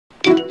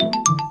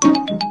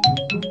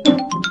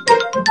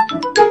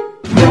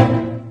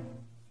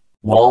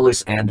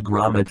Wallace and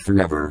Gromit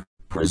Forever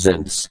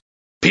presents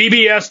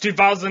PBS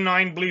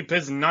 2009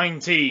 Bloopers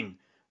 19,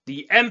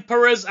 The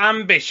Emperor's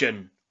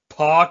Ambition,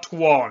 Part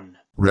 1.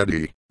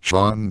 Ready,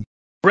 Sean?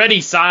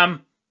 Ready,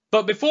 Sam.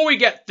 But before we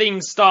get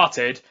things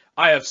started,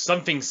 I have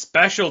something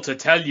special to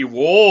tell you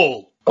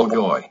all. Oh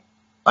boy.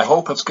 I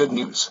hope it's good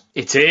news.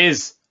 It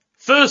is.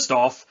 First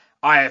off,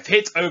 I have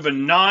hit over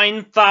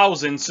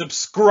 9,000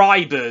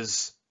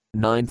 subscribers.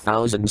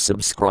 9,000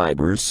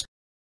 subscribers?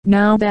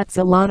 Now that's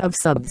a lot of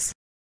subs.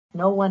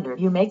 No wonder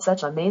you make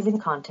such amazing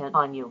content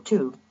on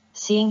YouTube.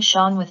 Seeing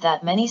Sean with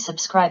that many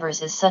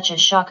subscribers is such a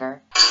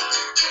shocker.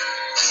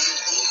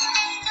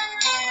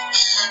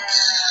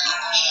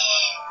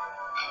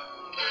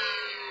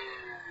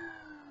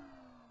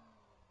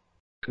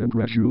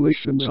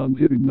 Congratulations on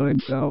hitting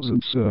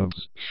 9,000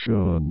 subs,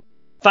 Sean.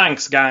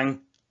 Thanks,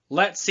 gang.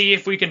 Let's see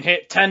if we can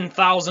hit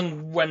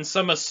 10,000 when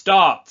summer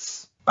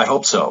starts. I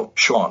hope so,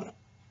 Sean.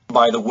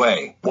 By the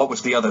way, what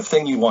was the other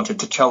thing you wanted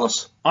to tell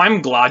us?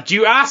 I'm glad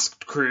you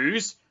asked,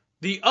 Cruz.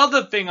 The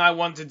other thing I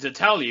wanted to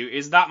tell you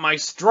is that my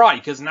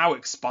strike has now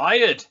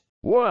expired.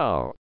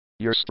 Wow,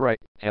 your strike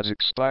has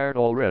expired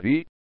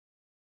already?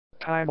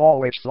 Time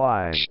always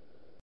flies.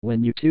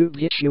 When YouTube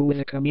hits you with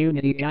a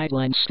community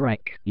guideline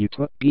strike, you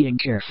put being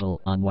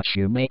careful on what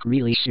you make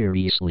really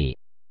seriously.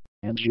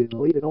 And you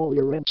deleted all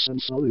your rents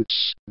and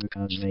salutes,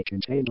 because they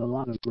contained a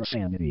lot of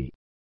profanity.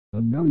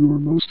 And now you're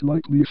most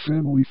likely a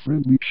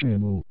family-friendly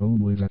channel,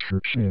 only that your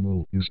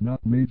channel is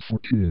not made for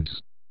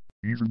kids.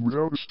 Even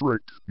without a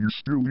strike, you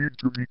still need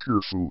to be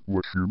careful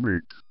what you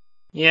make.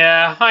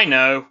 Yeah, I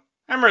know.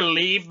 I'm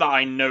relieved that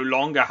I no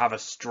longer have a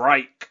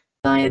strike.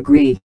 I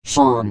agree,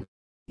 Sean.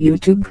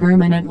 YouTube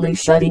permanently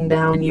shutting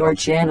down your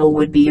channel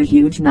would be a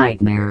huge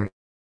nightmare.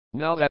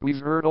 Now that we've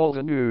heard all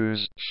the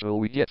news, shall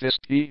we get this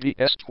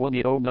PBS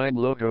 2009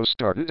 logo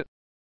started?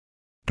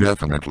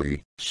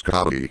 Definitely,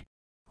 Scotty.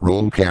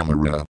 Roll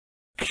camera.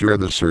 Cure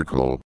the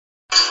circle.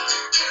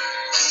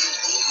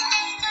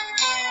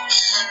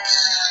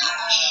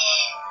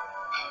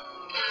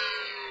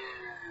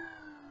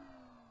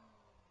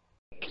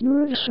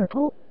 Cure the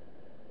circle?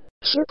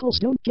 Circles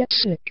don't get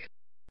sick.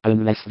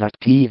 Unless that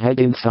pea head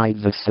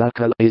inside the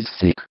circle is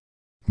sick.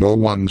 No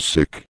one's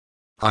sick.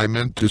 I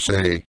meant to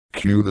say,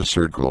 cue the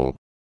circle.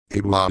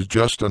 It was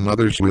just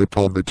another slip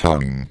of the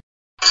tongue.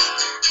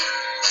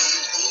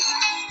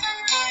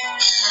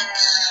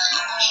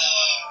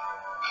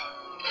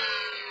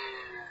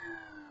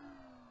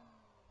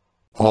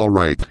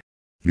 Alright.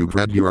 You've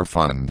had your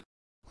fun.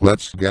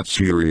 Let's get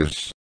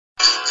serious.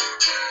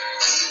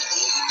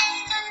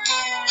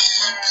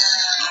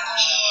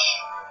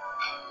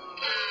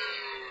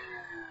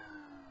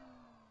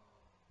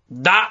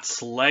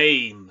 That's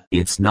lame.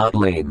 It's not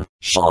lame,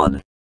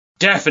 Sean.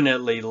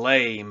 Definitely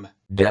lame.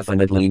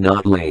 Definitely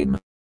not lame.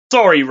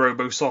 Sorry,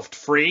 Robosoft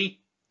Free.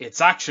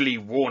 It's actually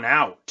worn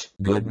out.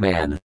 Good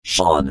man,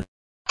 Sean.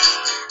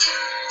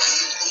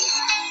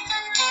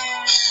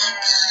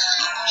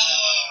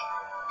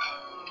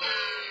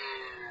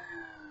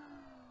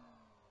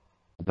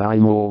 Buy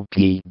more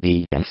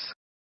PBS.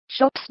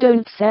 Shops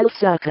don't sell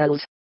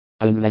circles.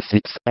 Unless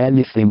it's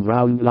anything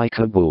round like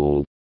a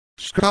ball.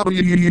 Scotty.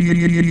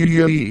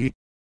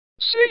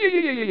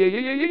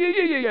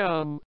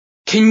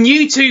 Can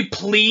you two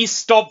please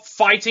stop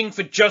fighting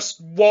for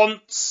just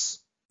once?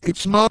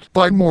 It's not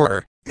buy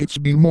more, it's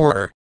be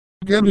more.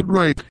 Get it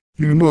right,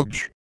 you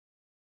nudge.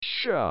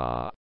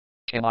 Sure.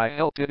 Can I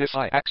help it if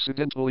I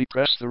accidentally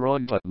press the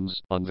wrong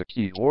buttons on the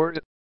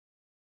keyboard?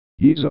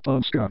 Ease up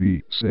on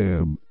Scotty,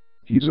 Sam.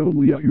 He's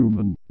only a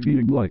human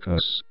being like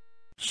us.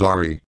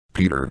 Sorry,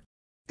 Peter.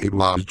 It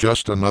was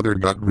just another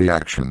gut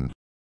reaction.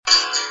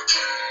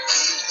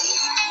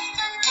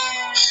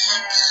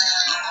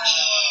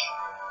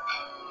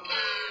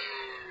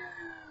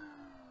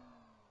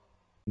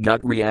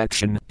 Gut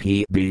reaction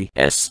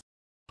PBS.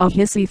 A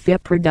hissy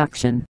fit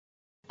production.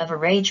 Of a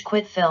rage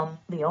quit film.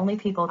 The only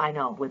people I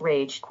know with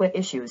rage quit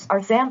issues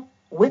are Sam,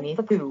 Winnie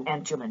the Pooh,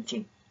 and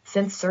Jumanji,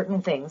 since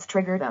certain things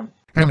trigger them.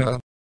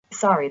 Anna.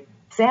 Sorry,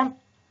 Sam.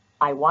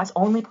 I was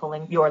only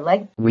pulling your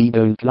leg. We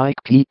don't like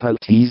people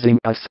teasing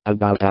us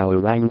about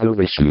our anger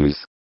issues.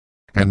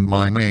 And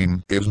my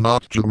name is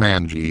not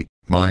Jumanji,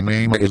 my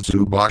name is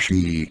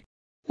Zubashi.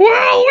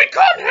 Well, we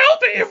can't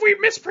help it if we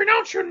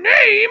mispronounce your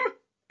name.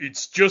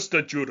 It's just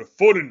that you're a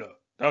foreigner,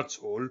 that's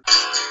all.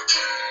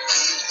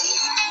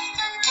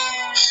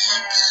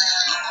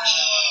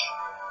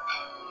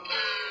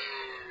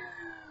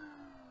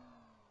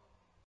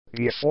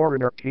 The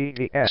Foreigner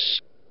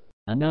PBS.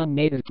 A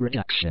non-native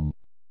production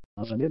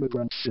of an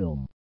immigrant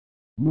film.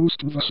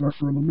 Most of us are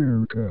from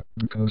America,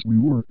 because we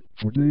work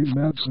for Dave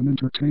Madsen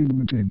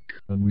Entertainment Inc.,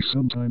 and we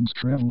sometimes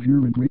travel here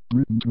in Great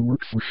Britain to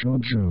work for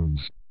Sean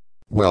Jones.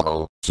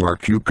 Well,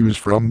 Zarkuku's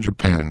from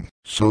Japan,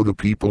 so the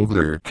people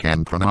there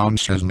can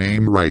pronounce his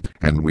name right,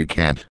 and we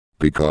can't,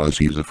 because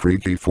he's a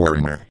freaky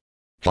foreigner.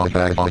 Swah,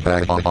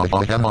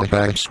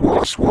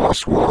 swah,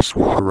 swah,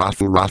 swah,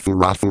 raffle, raffle,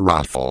 raffle,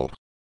 raffle.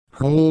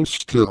 Hold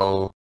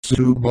still.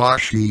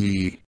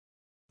 Tsubashi.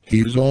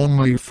 He's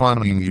only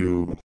funning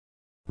you.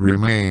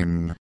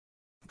 Remain.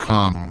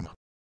 Come.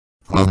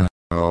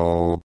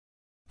 Oh.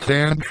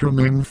 Tantrum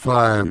in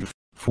 5,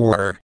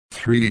 4,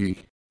 3,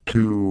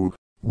 2,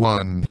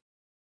 1.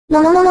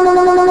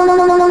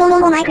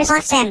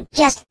 Microsoft Sam.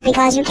 Just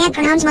because you can't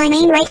pronounce my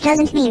name right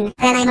doesn't mean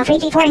that I'm a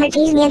freaky foreigner.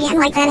 Tease me again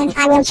like that and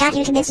I will chat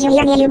you to bits. You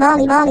hear me, you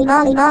bolly.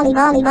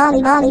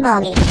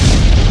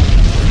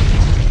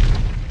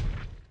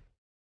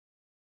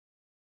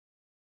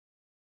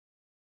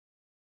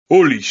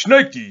 Holy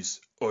shnikes,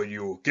 are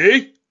you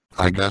okay?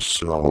 I guess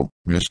so,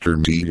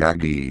 Mr.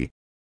 Miyagi.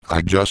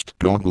 I just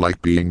don't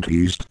like being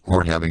teased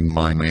or having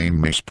my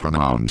name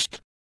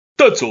mispronounced.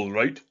 That's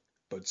alright,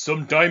 but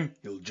sometime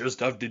you'll just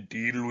have to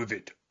deal with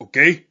it,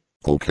 okay?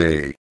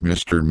 Okay,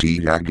 Mr.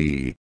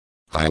 Miyagi.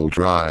 I'll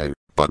try,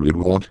 but it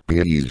won't be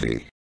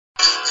easy.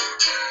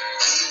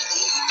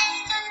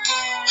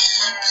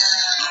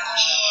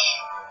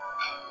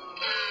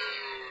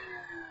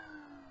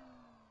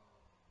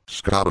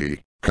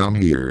 Scotty, come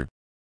here.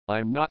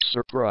 I'm not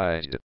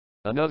surprised.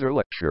 Another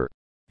lecture.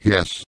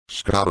 Yes,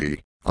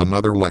 Scotty,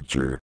 another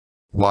lecture.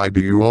 Why do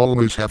you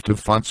always have to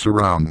futz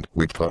around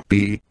with the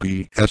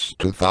PBS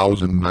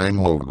 2009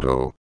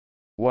 logo?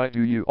 Why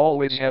do you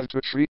always have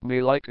to treat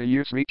me like a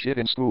year 3 kid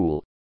in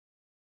school?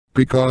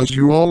 Because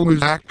you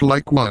always act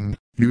like one,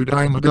 you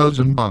dime a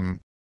dozen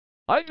bum.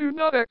 I do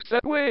not act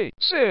that way,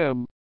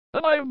 Sam.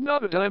 And I am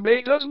not a dime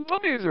a dozen bum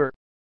either.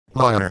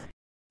 Liar.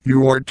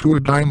 You are too a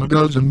dime a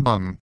dozen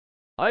bum.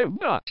 I am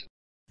not.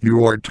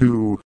 You are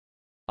too.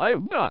 I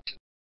am not.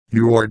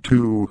 You are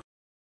too.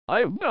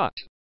 I am not.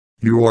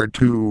 You are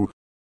too.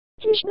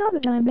 He's not a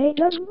dime a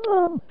dozen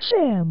bum,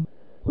 Sam.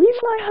 Leave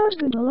my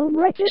husband alone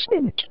right this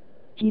minute.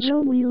 He's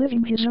only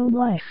living his own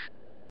life.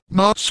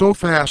 Not so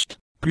fast,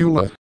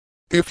 Beulah.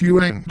 If you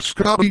and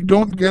Scotty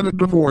don't get a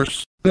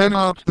divorce, then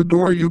out the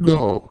door you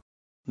go.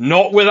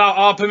 Not without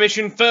our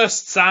permission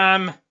first,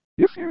 Sam.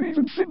 If you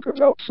even think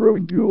about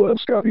throwing Beulah and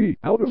Scotty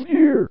out of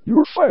here,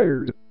 you're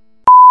fired.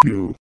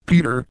 You,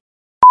 Peter.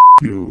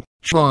 You,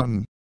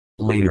 Sean.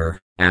 Later,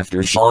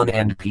 after Sean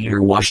and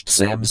Peter washed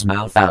Sam's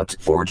mouth out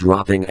for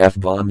dropping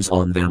F-bombs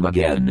on them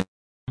again.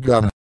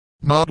 Gonna.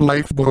 Not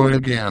Lifeboy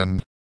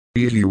again.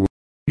 You.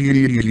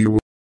 You.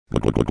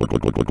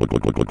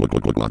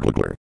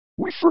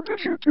 We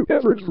forbid you to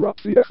ever drop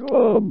the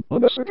F-bomb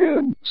on us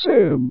again,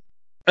 Sam.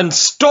 And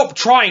stop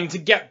trying to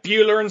get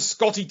Beulah and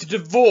Scotty to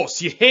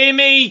divorce, you hear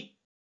me?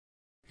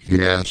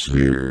 Yes,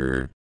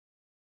 sir.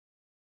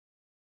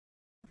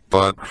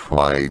 Butt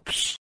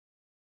wipes.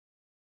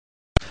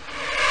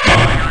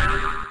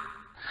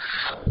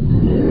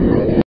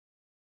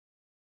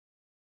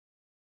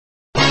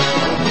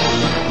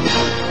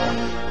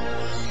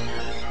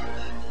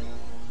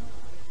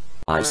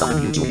 I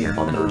summon you to hear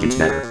on an urgent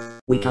matter.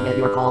 We come at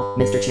your call,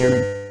 Mr.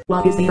 Chairman.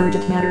 What is the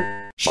urgent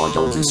matter? Sean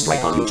Jones's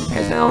strike on YouTube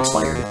has now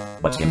expired,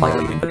 but him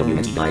violating the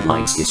community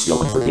guidelines is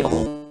still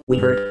unforgivable. We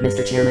heard,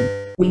 Mr.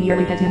 Chairman. We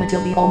merely had him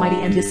until the Almighty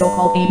and his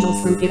so-called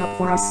angels screwed it up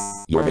for us.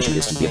 Your mission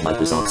is to give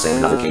Microsoft Sam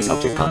another case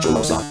of Tick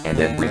Controversa, and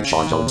then bring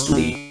Sean Jones to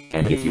me.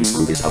 And if you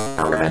screw this up,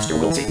 our master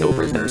will take no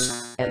prisoners.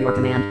 At your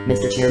command,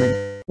 Mr.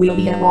 Chairman. We'll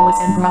be at Wallace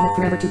and Gromit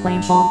forever to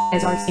claim Sean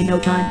as ours in no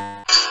time.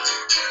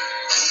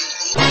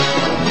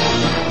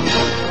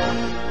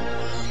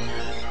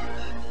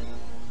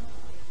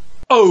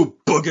 Oh,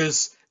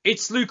 buggers!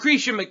 It's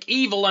Lucretia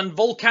McEvil and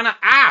Volcana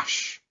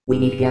Ash! We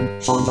meet again,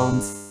 Sean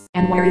Jones.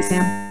 And where is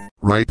Sam?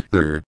 Right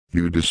there,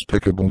 you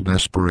despicable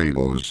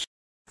desperados.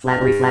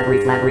 Flattery,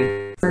 flattery,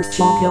 flattery. First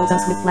Sean kills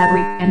us with flattery,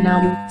 and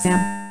now you,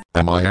 Sam.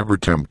 Am I ever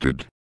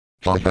tempted?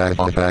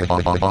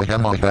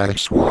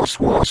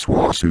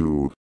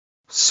 Swaswaswasoo.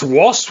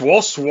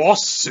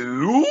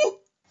 Swaswaswasoo?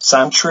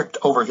 Sam tricked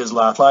over his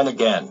laugh line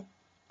again.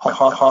 Ha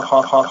ha ha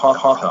ha ha ha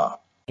ha ha.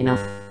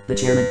 Enough. The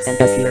chairman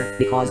sent us here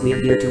because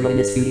we're here to ruin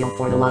this studio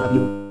for the lot of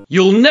you.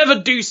 You'll never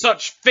do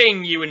such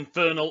thing, you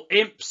infernal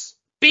imps!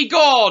 Be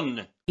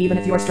gone! Even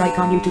if your strike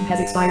on YouTube has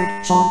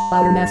expired, Sean,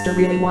 our master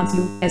really wants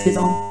you as his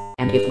own.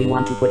 And if we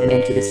want to put an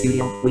end to this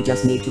studio, we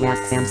just need to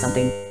ask Sam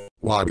something.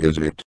 What is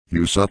it,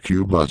 you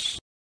succubus?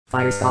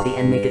 Fire Scotty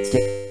and make it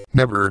stick.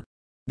 Never.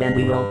 Then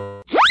we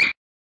will.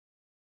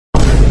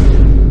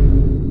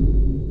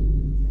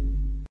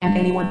 And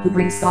anyone who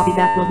brings Scotty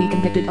back will be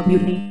convicted of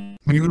mutiny.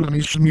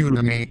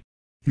 Mutiny.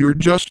 You're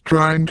just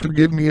trying to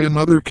give me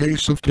another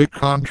case of Tick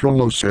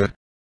Controversa.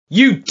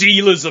 You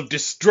dealers of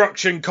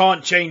destruction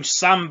can't change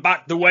Sam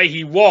back the way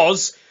he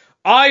was.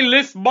 I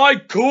lift my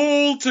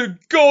call to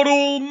God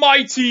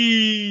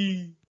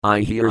Almighty! I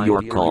hear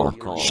your call,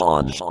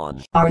 Sean.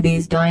 Are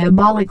these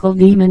diabolical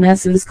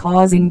demonesses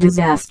causing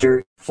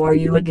disaster for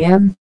you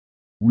again?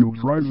 We'll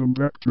drive them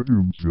back to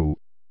Doomsville.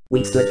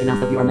 We've stood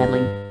enough of your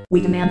meddling.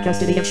 We demand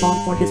custody of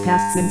Sean for his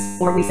past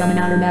sins, or we summon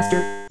our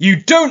master.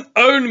 You don't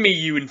own me,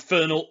 you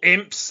infernal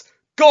imps!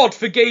 God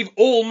forgave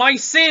all my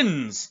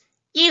sins!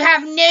 You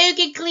have no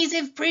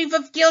conclusive proof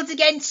of guilt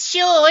against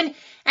Sean,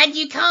 and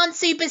you can't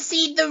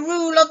supersede the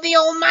rule of the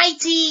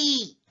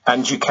Almighty!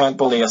 And you can't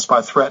bully us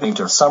by threatening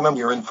to summon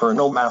your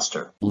infernal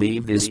master.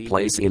 Leave this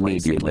place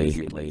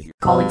immediately.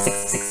 Calling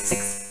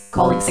 666.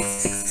 Calling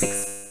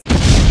 666.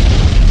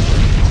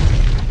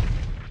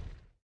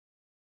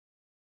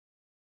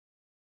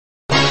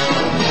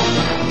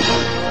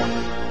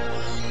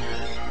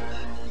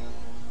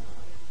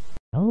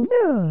 Oh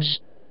no!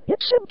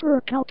 It's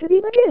Emperor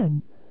Palpatine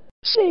again!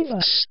 Save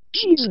us,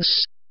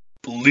 Jesus!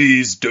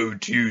 Please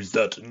don't use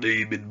that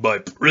name in my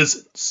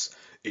presence.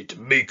 It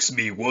makes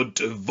me want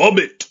to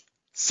vomit.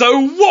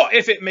 So what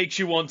if it makes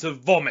you want to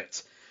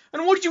vomit?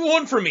 And what do you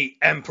want from me,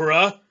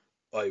 Emperor?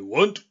 I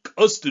want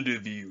custody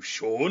of you,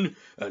 Sean,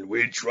 and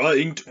we're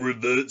trying to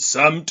revert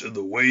Sam to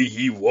the way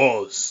he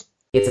was.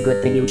 It's a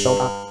good thing you showed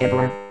up,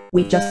 Emperor.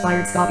 We just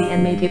fired Scotty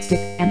and made it stick,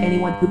 and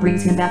anyone who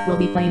brings him back will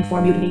be playing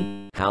for mutiny.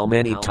 How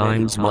many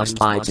times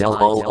must I tell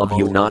all of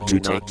you not to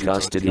take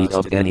custody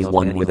of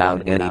anyone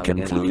without any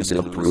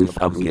conclusive proof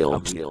of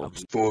guilt?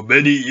 For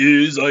many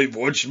years I've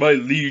watched my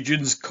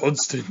legions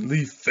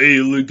constantly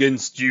fail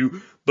against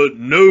you, but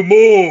no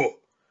more!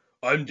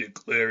 I'm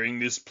declaring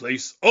this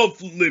place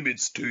off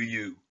limits to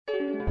you.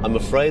 I'm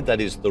afraid that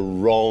is the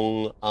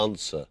wrong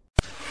answer.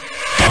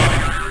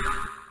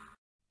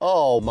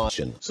 Oh,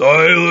 Martian.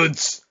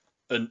 Silence!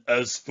 And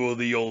as for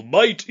the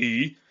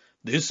Almighty,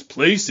 this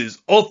place is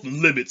off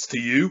limits to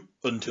you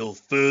until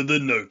further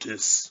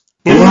notice.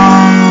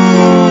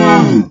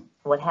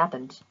 What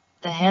happened?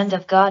 The hand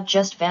of God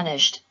just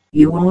vanished.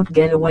 You won't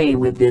get away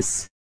with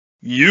this.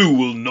 You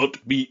will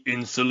not be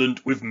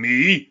insolent with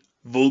me.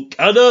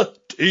 Volcana,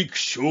 take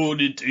Sean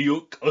into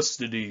your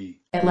custody.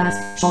 At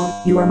last,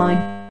 Sean, you are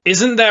mine.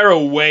 Isn't there a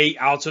way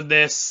out of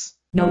this?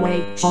 No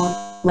way, Sean.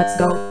 Let's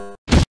go.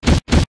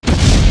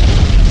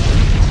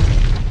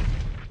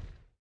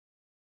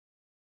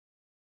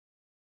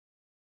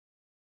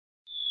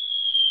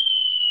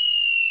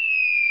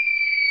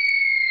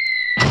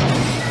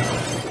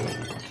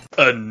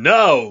 And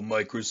now,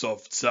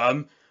 Microsoft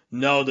Sam,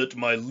 now that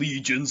my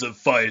legions have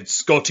fired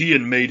Scotty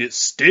and made it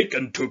stick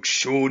and took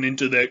Sean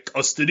into their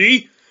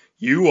custody,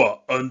 you are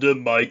under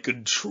my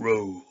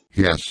control.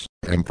 Yes,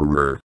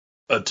 Emperor.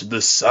 At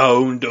the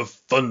sound of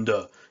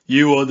thunder,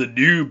 you are the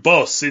new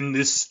boss in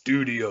this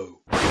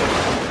studio.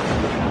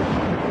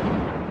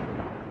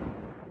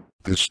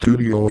 The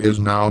studio is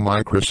now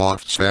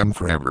Microsoft Sam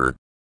forever.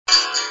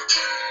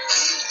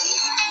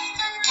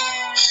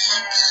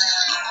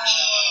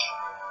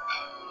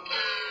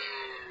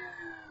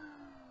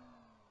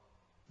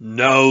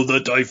 Now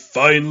that I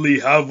finally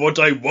have what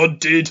I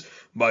wanted,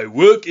 my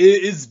work here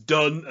is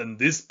done and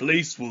this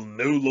place will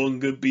no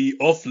longer be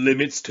off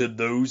limits to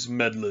those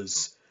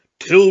meddlers.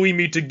 Till we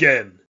meet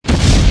again.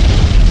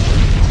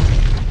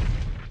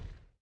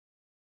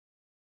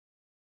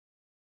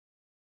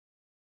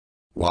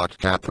 What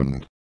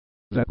happened?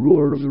 That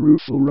ruler of the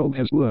rueful realm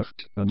has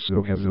left, and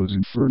so have those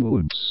infernal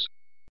imps.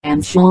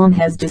 And Sean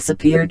has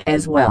disappeared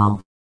as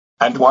well.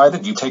 And why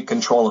did you take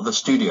control of the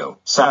studio,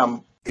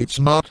 Sam? It's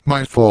not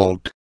my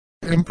fault.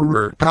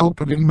 Emperor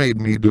Palpatine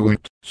made me do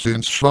it,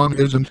 since Sean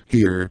isn't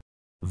here.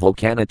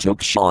 Volcana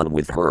took Sean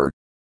with her.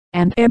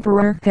 And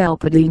Emperor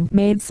Palpatine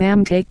made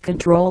Sam take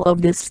control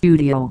of this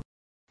studio.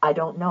 I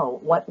don't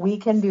know what we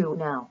can do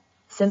now,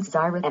 since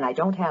Zyra and I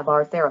don't have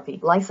our therapy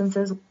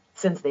licenses,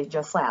 since they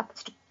just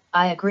lapsed.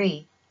 I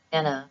agree,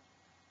 Anna.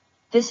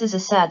 This is a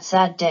sad,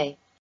 sad day.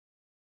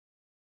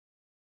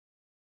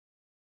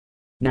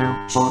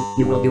 Now, Sean,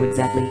 you will do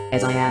exactly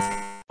as I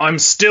ask. I'm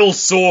still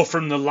sore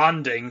from the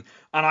landing,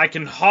 and I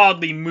can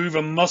hardly move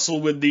a muscle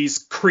with these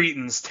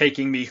cretins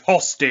taking me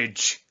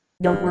hostage.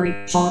 Don't worry,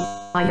 Sean.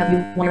 I have you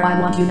where I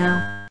want you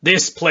now.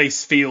 This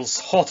place feels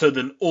hotter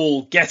than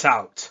all get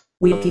out.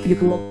 We'll keep you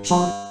cool,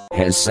 Sean.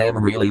 Has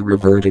Sam really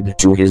reverted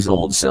to his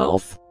old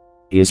self?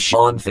 Is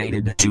Sean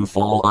fated to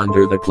fall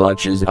under the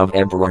clutches of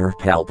Emperor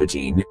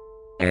Palpatine?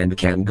 And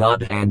can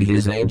God and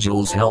his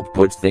angels help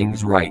put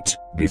things right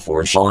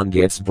before Sean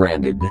gets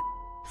branded?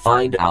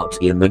 Find out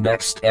in the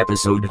next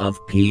episode of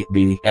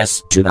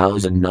PBS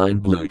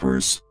 2009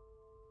 Bloopers.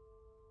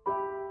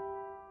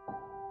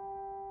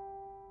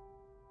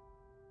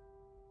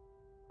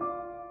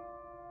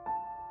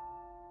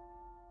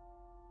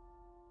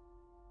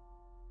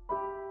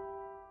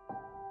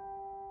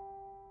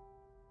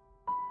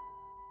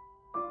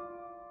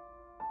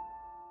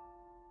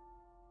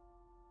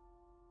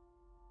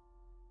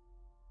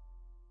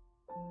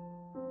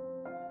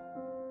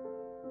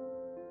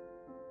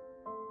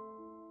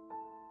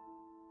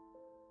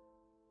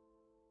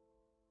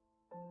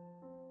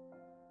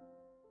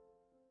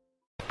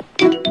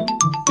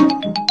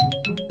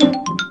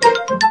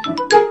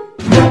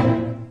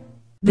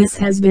 This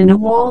has been a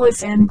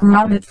Wallace and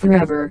Gromit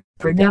Forever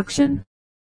production.